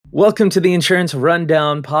Welcome to the Insurance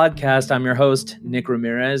Rundown podcast. I'm your host, Nick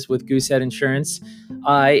Ramirez with Goosehead Insurance.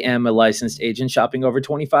 I am a licensed agent shopping over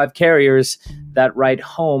 25 carriers that write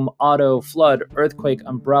home, auto, flood, earthquake,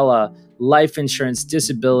 umbrella, life insurance,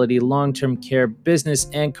 disability, long-term care, business,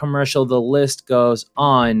 and commercial. The list goes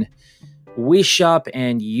on. We shop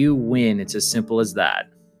and you win. It's as simple as that.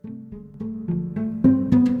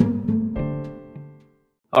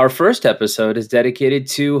 Our first episode is dedicated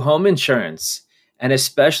to home insurance, and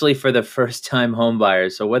especially for the first-time home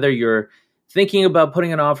buyers. So whether you're thinking about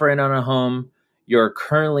putting an offer in on a home, you're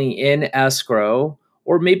currently in escrow,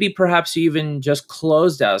 or maybe perhaps you even just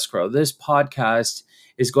closed escrow, this podcast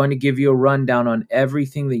is going to give you a rundown on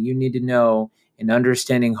everything that you need to know in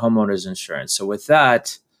understanding homeowners insurance. So with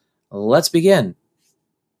that, let's begin.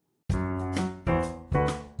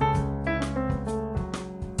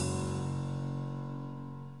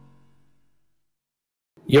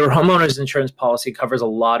 Your homeowner's insurance policy covers a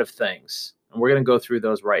lot of things, and we're going to go through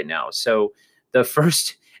those right now. So the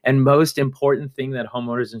first and most important thing that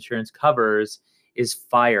homeowner's insurance covers is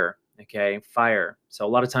fire, okay? Fire. So a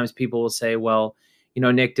lot of times people will say, well,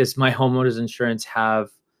 Nick, does my homeowner's insurance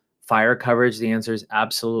have fire coverage? The answer is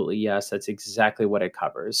absolutely yes. That's exactly what it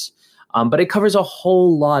covers. But it covers a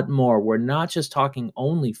whole lot more. We're not just talking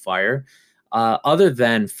only fire. Other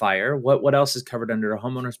than fire, what else is covered under a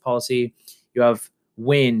homeowner's policy? You have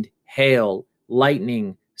wind, hail,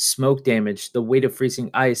 lightning, smoke damage, the weight of freezing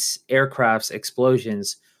ice, aircrafts,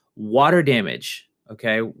 explosions, water damage,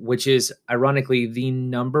 okay, which is ironically the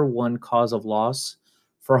number one cause of loss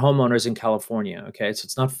for homeowners in California, okay? So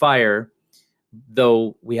it's not fire,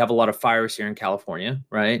 though we have a lot of fires here in California,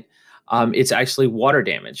 right? It's actually water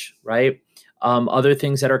damage, right? Other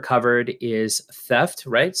things that are covered is theft,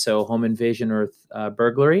 right? So home invasion or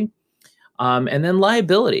burglary. And then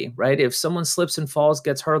liability, right? If someone slips and falls,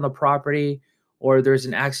 gets hurt on the property, or there's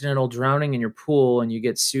an accidental drowning in your pool and you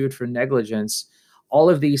get sued for negligence, all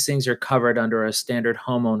of these things are covered under a standard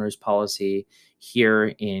homeowner's policy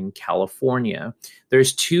here in California.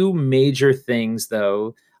 There's two major things,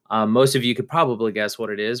 though. Most of you could probably guess what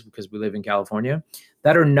it is because we live in California,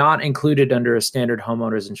 that are not included under a standard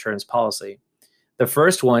homeowner's insurance policy. The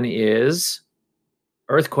first one is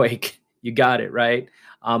earthquake. You got it, right?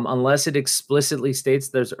 Unless it explicitly states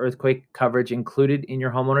there's earthquake coverage included in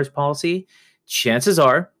your homeowner's policy, chances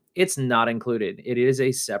are it's not included. It is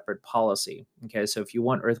a separate policy. Okay, so if you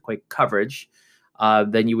want earthquake coverage,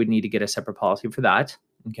 then you would need to get a separate policy for that.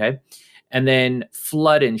 Okay, and then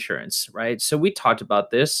flood insurance, right? So we talked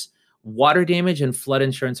about this. Water damage and flood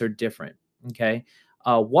insurance are different. Okay,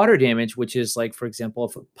 water damage, which is like, for example,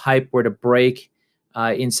 if a pipe were to break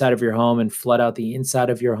inside of your home and flood out the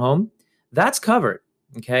inside of your home, that's covered,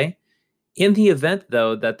 okay? In the event,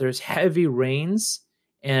 though, that there's heavy rains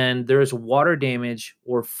and there's water damage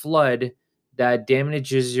or flood that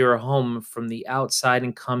damages your home from the outside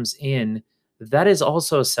and comes in, that is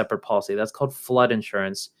also a separate policy. That's called flood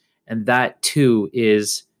insurance, and that, too,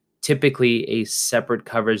 is typically a separate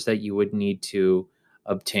coverage that you would need to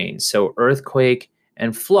obtain. So earthquake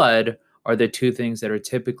and flood are the two things that are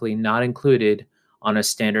typically not included on a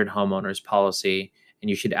standard homeowner's policy. And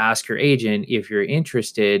you should ask your agent if you're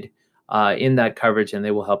interested in that coverage, and they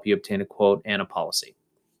will help you obtain a quote and a policy.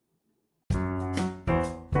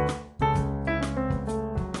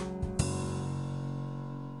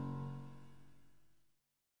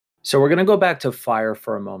 So we're going to go back to fire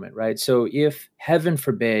for a moment, right? So if, heaven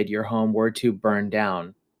forbid, your home were to burn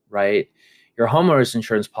down, right, your homeowner's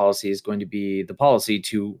insurance policy is going to be the policy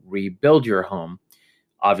to rebuild your home,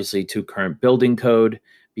 obviously to current building code,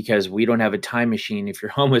 because we don't have a time machine. If your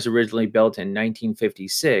home was originally built in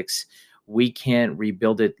 1956, we can't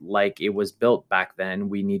rebuild it like it was built back then.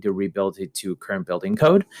 We need to rebuild it to current building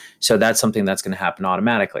code. So that's something that's going to happen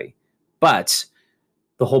automatically. But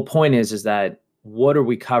the whole point is that what are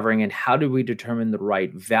we covering and how do we determine the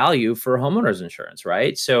right value for homeowners insurance,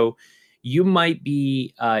 right? So you might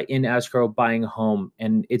be in escrow buying a home,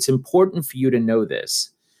 and it's important for you to know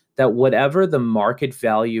this, that whatever the market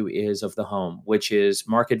value is of the home, which is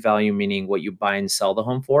market value meaning what you buy and sell the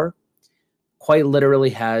home for, quite literally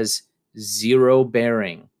has zero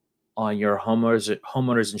bearing on your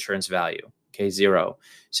homeowner's insurance value. Okay, zero.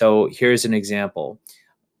 So here's an example.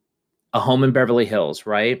 A home in Beverly Hills,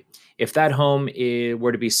 right? If that home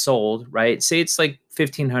were to be sold, right? Say it's like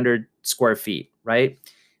 1,500 square feet, right?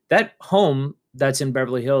 That home that's in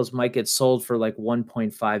Beverly Hills might get sold for like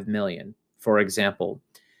 1.5 million, for example.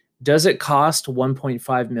 Does it cost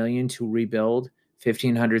 1.5 million to rebuild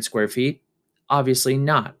 1,500 square feet? Obviously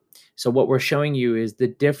not. So what we're showing you is the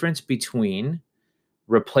difference between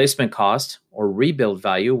replacement cost or rebuild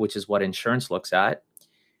value, which is what insurance looks at,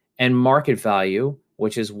 and market value,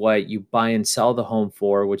 which is what you buy and sell the home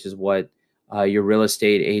for, which is what your real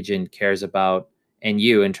estate agent cares about, and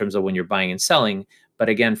you in terms of when you're buying and selling. But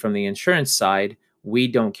again, from the insurance side, we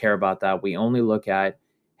don't care about that. We only look at,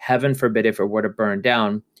 heaven forbid, if it were to burn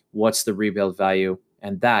down, what's the rebuild value?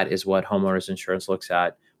 And that is what homeowners insurance looks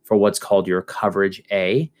at for what's called your coverage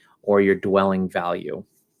A, or your dwelling value.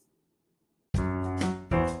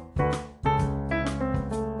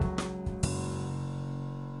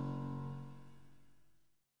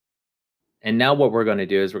 And now what we're going to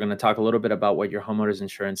do is we're going to talk a little bit about what your homeowner's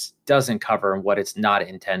insurance doesn't cover and what it's not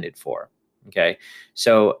intended for. Okay.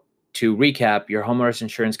 So to recap, your homeowner's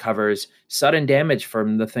insurance covers sudden damage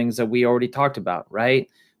from the things that we already talked about, right?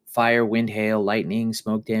 Fire, wind, hail, lightning,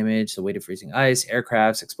 smoke damage, the weight of freezing ice,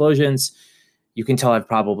 aircrafts, explosions. You can tell I've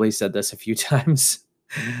probably said this a few times.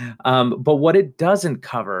 But what it doesn't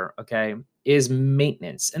cover, okay, is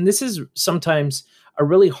maintenance. And this is sometimes a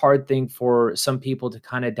really hard thing for some people to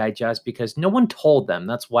kind of digest because no one told them.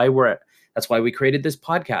 That's why we created this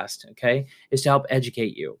podcast, okay, is to help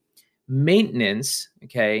educate you. Maintenance,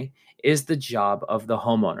 okay, is the job of the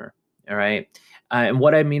homeowner, all right? And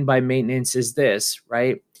what I mean by maintenance is this,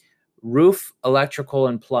 right? Roof, electrical,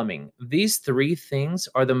 and plumbing. These three things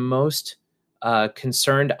are the most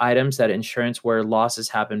concerned items that insurance where losses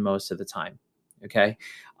happen most of the time. Okay.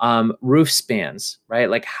 Roof spans, right?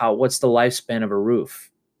 Like what's the lifespan of a roof?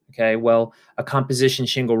 Okay. Well, a composition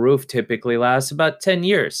shingle roof typically lasts about 10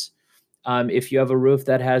 years. If you have a roof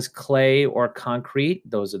that has clay or concrete,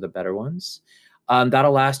 those are the better ones.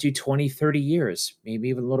 That'll last you 20, 30 years, maybe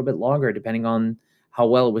even a little bit longer, depending on how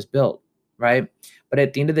well it was built, right? But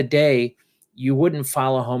at the end of the day, you wouldn't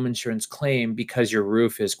file a home insurance claim because your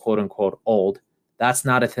roof is quote unquote old. That's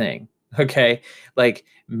not a thing. Okay. Like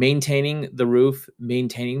maintaining the roof,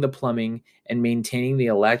 maintaining the plumbing, and maintaining the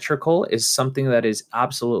electrical is something that is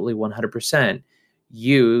absolutely 100%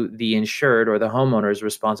 you, the insured or the homeowner's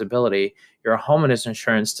responsibility. Your homeowner's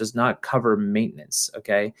insurance does not cover maintenance.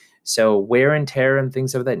 Okay. So wear and tear and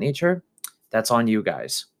things of that nature, that's on you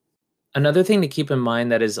guys. Another thing to keep in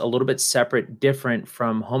mind that is a little bit separate, different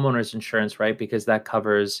from homeowners insurance, right? Because that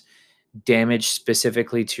covers damage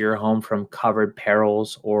specifically to your home from covered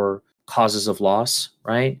perils or causes of loss,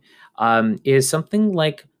 right? Is something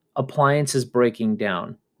like appliances breaking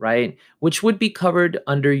down, right? Which would be covered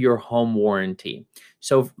under your home warranty.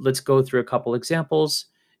 So let's go through a couple examples.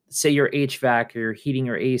 Say your HVAC or your heating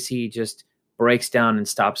or AC just breaks down and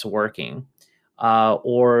stops working,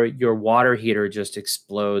 or your water heater just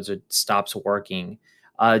explodes or stops working.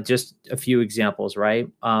 Just a few examples, right?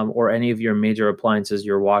 Or any of your major appliances,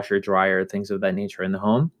 your washer, dryer, things of that nature in the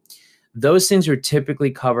home. Those things are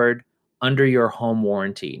typically covered under your home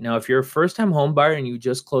warranty. Now, if you're a first-time home buyer and you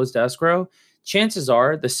just closed escrow, chances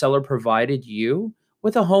are the seller provided you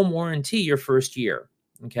with a home warranty your first year.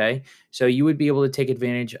 Okay, so you would be able to take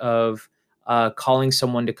advantage of calling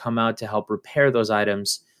someone to come out to help repair those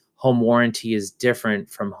items. Home warranty is different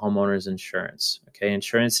from homeowners insurance. Okay,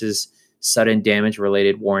 insurance is sudden damage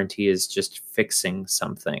related, warranty is just fixing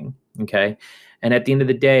something. Okay, and at the end of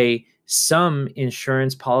the day, some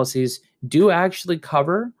insurance policies do actually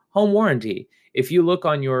cover home warranty. If you look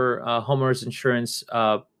on your homeowners insurance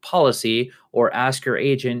policy or ask your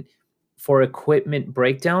agent for equipment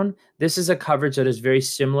breakdown, this is a coverage that is very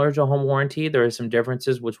similar to home warranty. There are some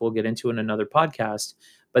differences, which we'll get into in another podcast.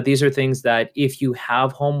 But these are things that if you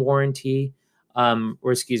have home warranty,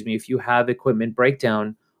 if you have equipment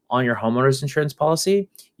breakdown on your homeowner's insurance policy,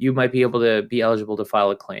 you might be able to be eligible to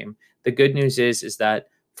file a claim. The good news is that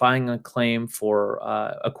filing a claim for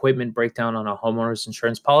equipment breakdown on a homeowner's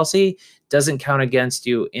insurance policy doesn't count against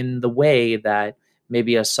you in the way that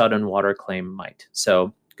maybe a sudden water claim might.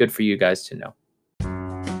 So good for you guys to know.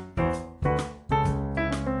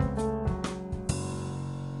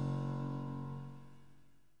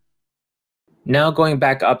 Now going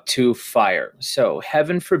back up to fire. So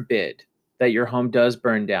heaven forbid that your home does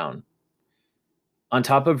burn down. On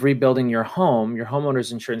top of rebuilding your home, your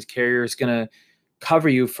homeowner's insurance carrier is going to cover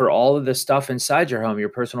you for all of the stuff inside your home, your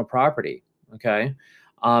personal property. Okay.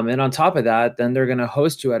 And on top of that, then they're going to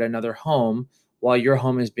host you at another home while your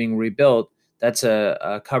home is being rebuilt. That's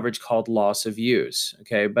a coverage called loss of use.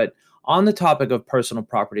 Okay. But on the topic of personal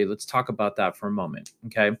property, let's talk about that for a moment.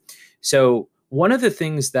 Okay. So one of the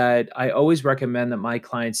things that I always recommend that my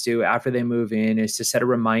clients do after they move in is to set a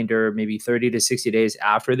reminder, maybe 30 to 60 days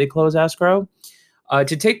after they close escrow,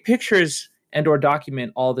 to take pictures and or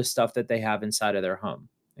document all the stuff that they have inside of their home.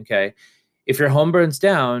 Okay. If your home burns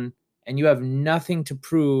down and you have nothing to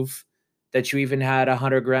prove that you even had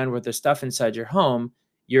 100 grand worth of stuff inside your home,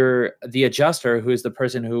 the adjuster, who is the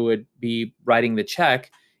person who would be writing the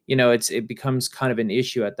check, it becomes kind of an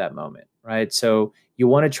issue at that moment, right? So you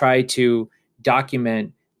want to try to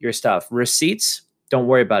document your stuff. Receipts, don't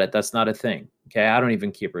worry about it. That's not a thing. Okay. I don't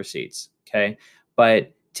even keep receipts. Okay.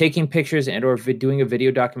 But taking pictures and or doing a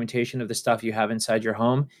video documentation of the stuff you have inside your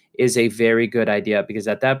home is a very good idea, because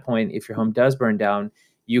at that point, if your home does burn down,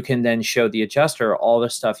 you can then show the adjuster all the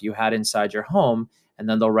stuff you had inside your home, and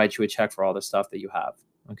then they'll write you a check for all the stuff that you have.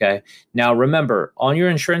 Okay. Now, remember, on your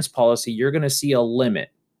insurance policy, you're going to see a limit,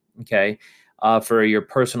 okay, for your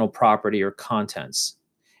personal property or contents.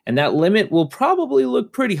 And that limit will probably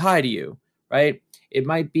look pretty high to you, right? It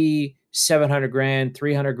might be 700 grand,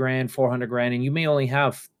 300 grand, 400 grand, and you may only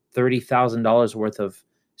have $30,000 worth of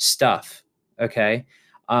stuff, okay?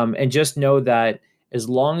 And just know that as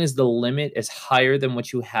long as the limit is higher than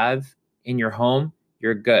what you have in your home,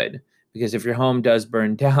 you're good. Because if your home does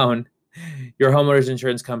burn down, your homeowner's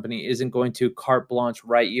insurance company isn't going to carte blanche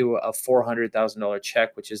write you a $400,000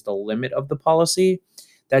 check, which is the limit of the policy.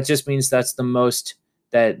 That just means that's the most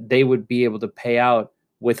that they would be able to pay out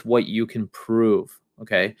with what you can prove.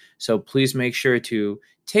 Okay. So please make sure to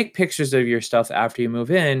take pictures of your stuff after you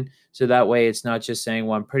move in. So that way it's not just saying,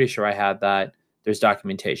 well, I'm pretty sure I had that. There's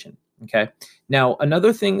documentation. Okay. Now,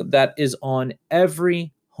 another thing that is on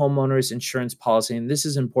every homeowner's insurance policy, and this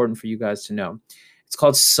is important for you guys to know, it's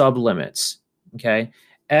called sublimits. Okay.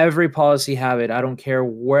 Every policy have it. I don't care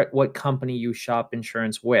what company you shop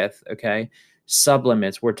insurance with. Okay.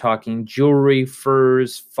 Sublimits. We're talking jewelry,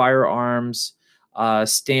 furs, firearms,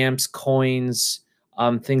 stamps, coins,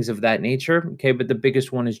 things of that nature. Okay. But the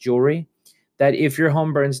biggest one is jewelry. That if your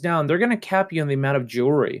home burns down, they're going to cap you on the amount of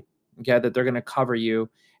jewelry, okay, that they're going to cover you.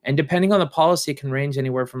 And depending on the policy, it can range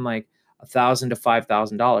anywhere from like $1,000 to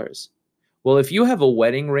 $5,000. Well, if you have a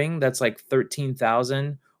wedding ring that's like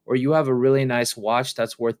 $13,000, or you have a really nice watch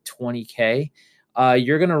that's worth $20K,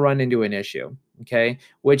 you're going to run into an issue. Okay.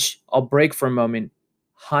 Which I'll break for a moment.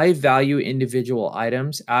 High value individual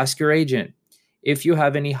items, ask your agent. If you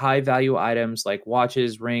have any high value items like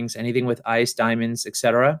watches, rings, anything with ice, diamonds,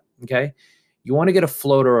 etc., okay, you want to get a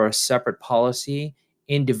floater or a separate policy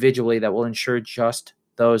individually that will insure just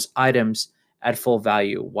those items at full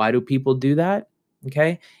value. Why do people do that?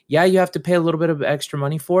 Okay. Yeah, you have to pay a little bit of extra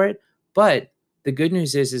money for it, but the good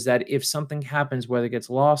news is that if something happens, whether it gets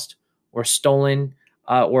lost or stolen,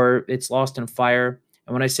 or it's lost in fire,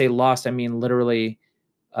 and when I say lost, I mean literally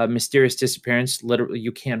mysterious disappearance, literally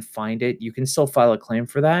you can't find it, you can still file a claim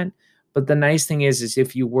for that. But the nice thing is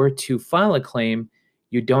if you were to file a claim,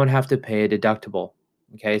 you don't have to pay a deductible.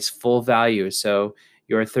 Okay, it's full value. So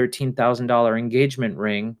your $13,000 engagement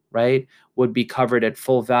ring, right, would be covered at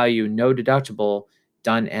full value, no deductible,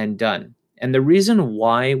 done and done. And the reason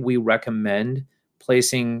why we recommend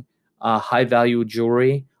placing high value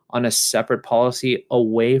jewelry on a separate policy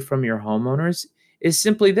away from your homeowners is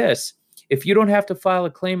simply this. If you don't have to file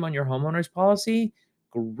a claim on your homeowner's policy,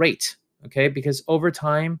 great. Okay, because over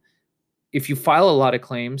time, if you file a lot of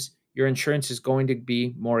claims, your insurance is going to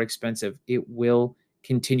be more expensive. It will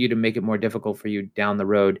continue to make it more difficult for you down the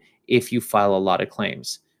road if you file a lot of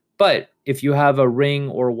claims. But if you have a ring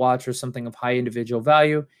or watch or something of high individual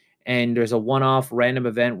value, and there's a one-off random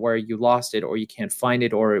event where you lost it or you can't find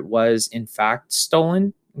it or it was in fact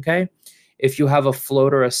stolen, okay? If you have a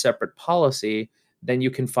float or a separate policy, then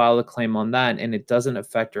you can file a claim on that and it doesn't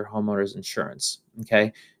affect your homeowner's insurance,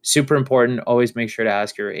 okay? Super important. Always make sure to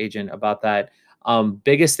ask your agent about that.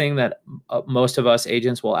 Biggest thing that most of us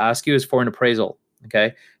agents will ask you is for an appraisal,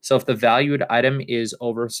 okay? So if the valued item is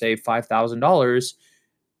over, say, $5,000,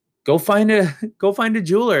 go find a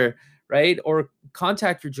jeweler, right? Or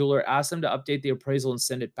contact your jeweler, ask them to update the appraisal and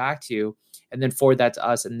send it back to you, and then forward that to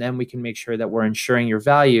us, and then we can make sure that we're insuring your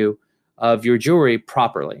value of your jewelry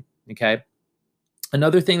properly, okay?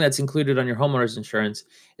 Another thing that's included on your homeowner's insurance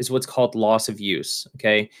is what's called loss of use,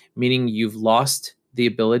 okay? Meaning you've lost the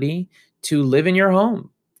ability to live in your home.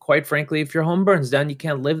 Quite frankly, if your home burns down, you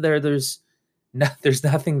can't live there. There's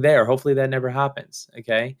nothing there. Hopefully that never happens,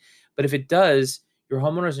 okay? But if it does, your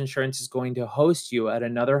homeowner's insurance is going to host you at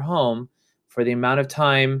another home for the amount of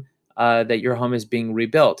time that your home is being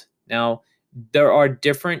rebuilt. Now, there are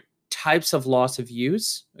different types of loss of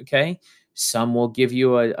use, okay? Some will give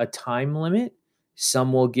you a time limit.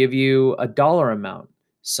 Some will give you a dollar amount.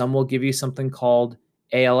 Some will give you something called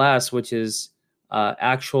ALS, which is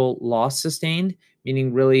actual loss sustained,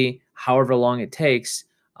 meaning really however long it takes,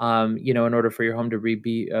 in order for your home to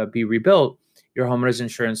be rebuilt, your homeowner's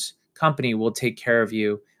insurance company will take care of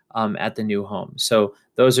you at the new home. So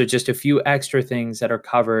those are just a few extra things that are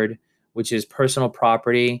covered, which is personal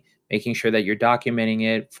property, making sure that you're documenting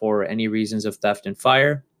it for any reasons of theft and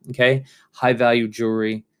fire, okay? High value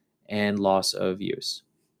jewelry, and loss of use.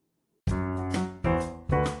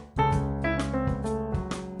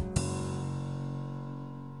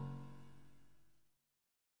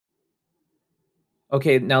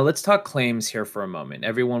 Okay, now let's talk claims here for a moment.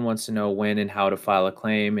 Everyone wants to know when and how to file a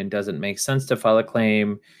claim, and does it make sense to file a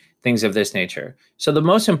claim, things of this nature. So, the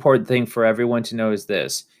most important thing for everyone to know is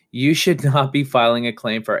this: you should not be filing a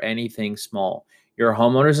claim for anything small. Your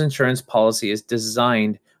homeowner's insurance policy is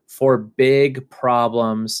designed for big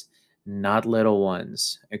problems, not little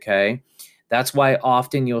ones. Okay. That's why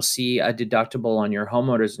often you'll see a deductible on your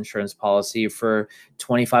homeowner's insurance policy for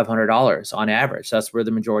 $2,500 on average. That's where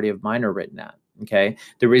the majority of mine are written at. Okay.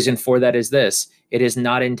 The reason for that is this: it is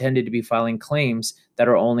not intended to be filing claims that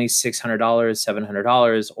are only $600,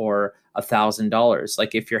 $700, or $1,000.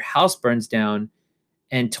 Like if your house burns down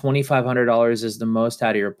and $2,500 is the most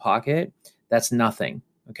out of your pocket, that's nothing.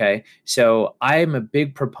 Okay. So I am a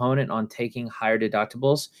big proponent on taking higher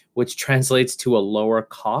deductibles, which translates to a lower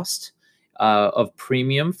cost of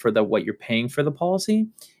premium for what you're paying for the policy.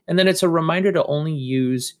 And then it's a reminder to only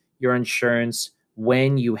use your insurance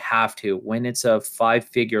when you have to, when it's a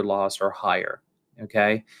 5-figure loss or higher.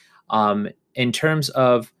 Okay. In terms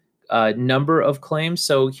of number of claims,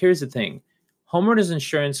 so here's the thing: homeowners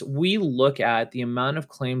insurance, we look at the amount of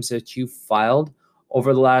claims that you filed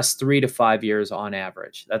over the last 3 to 5 years on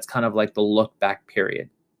average. That's kind of like the look back period.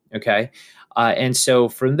 Okay. And so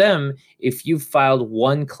for them, if you filed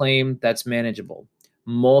one claim, that's manageable.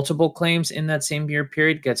 Multiple claims in that same year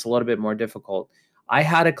period gets a little bit more difficult. I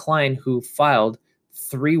had a client who filed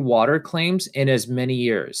 3 water claims in as many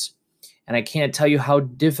years. And I can't tell you how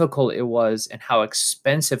difficult it was and how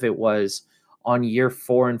expensive it was on year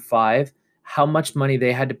 4 and 5, how much money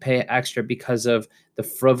they had to pay extra because of the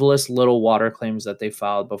frivolous little water claims that they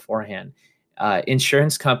filed beforehand.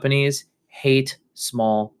 Insurance companies hate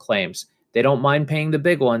small claims. They don't mind paying the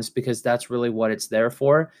big ones because that's really what it's there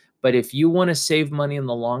for. But if you want to save money in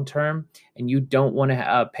the long term and you don't want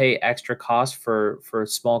to pay extra costs for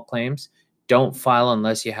small claims, don't file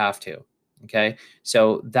unless you have to. Okay.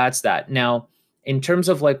 So that's that. Now, in terms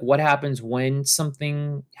of like what happens when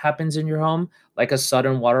something happens in your home, like a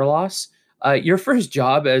sudden water loss, your first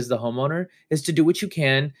job as the homeowner is to do what you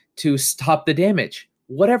can to stop the damage,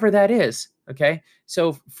 whatever that is. Okay.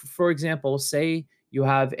 So, for example, say you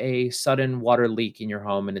have a sudden water leak in your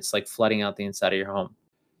home and it's like flooding out the inside of your home.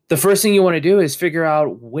 The first thing you want to do is figure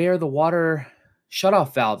out where the water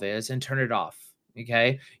shutoff valve is and turn it off.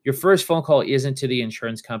 Okay. Your first phone call isn't to the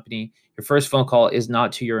insurance company. Your first phone call is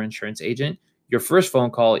not to your insurance agent. Your first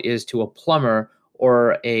phone call is to a plumber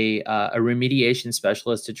or a remediation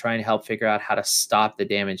specialist to try and help figure out how to stop the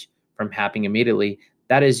damage from happening immediately.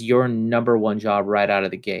 That is your number one job right out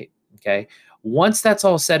of the gate. Okay. Once that's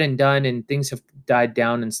all said and done and things have died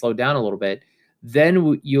down and slowed down a little bit,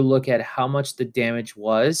 then you look at how much the damage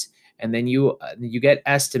was, and then you get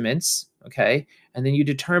estimates, okay? And then you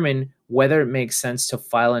determine whether it makes sense to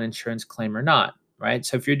file an insurance claim or not, right?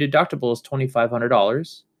 So if your deductible is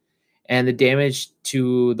 $2,500 and the damage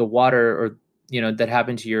to the water or that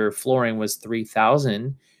happened to your flooring was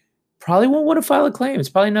 3,000, probably won't want to file a claim. It's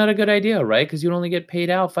probably not a good idea, right? Because you'd only get paid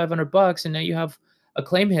out $500 and now you have a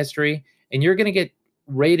claim history and you're going to get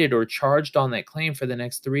rated or charged on that claim for the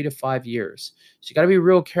next 3 to 5 years. So you got to be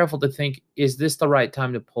real careful to think, is this the right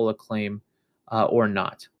time to pull a claim or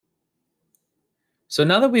not? So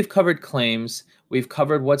now that we've covered claims, we've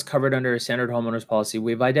covered what's covered under a standard homeowners policy,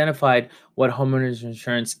 we've identified what homeowners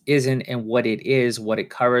insurance isn't and what it is, what it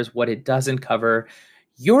covers, what it doesn't cover.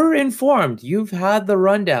 You're informed. You've had the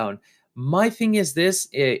rundown. My thing is this: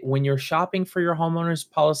 when you're shopping for your homeowners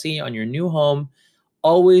policy on your new home,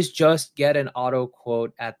 always just get an auto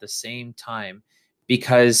quote at the same time,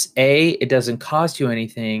 because A, it doesn't cost you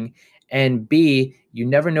anything, and B, you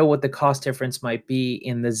never know what the cost difference might be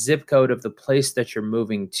in the zip code of the place that you're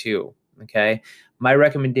moving to. Okay. My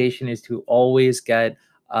recommendation is to always get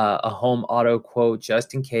a home auto quote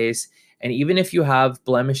just in case. And even if you have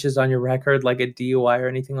blemishes on your record, like a DUI or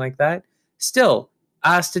anything like that, still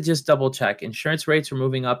ask to just double check. Insurance rates are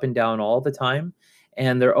moving up and down all the time,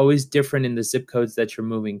 and they're always different in the zip codes that you're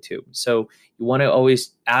moving to. So you want to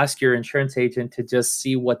always ask your insurance agent to just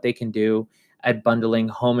see what they can do at bundling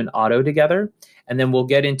home and auto together. And then we'll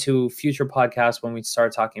get into future podcasts when we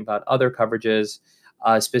start talking about other coverages,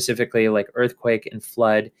 specifically like earthquake and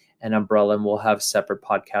flood and umbrella, and we'll have separate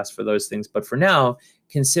podcasts for those things. But for now,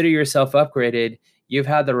 consider yourself upgraded. You've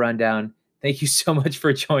had the rundown. Thank you so much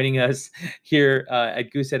for joining us here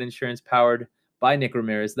at Goosehead Insurance, powered by Nick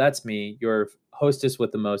Ramirez. That's me, your hostess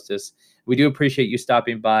with the mostest. We do appreciate you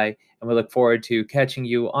stopping by, and we look forward to catching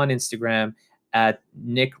you on Instagram at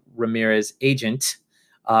Nick Ramirez Agent,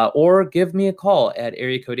 or give me a call at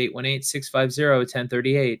area code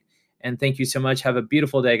 818-650-1038. And thank you so much. Have a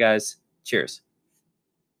beautiful day, guys. Cheers.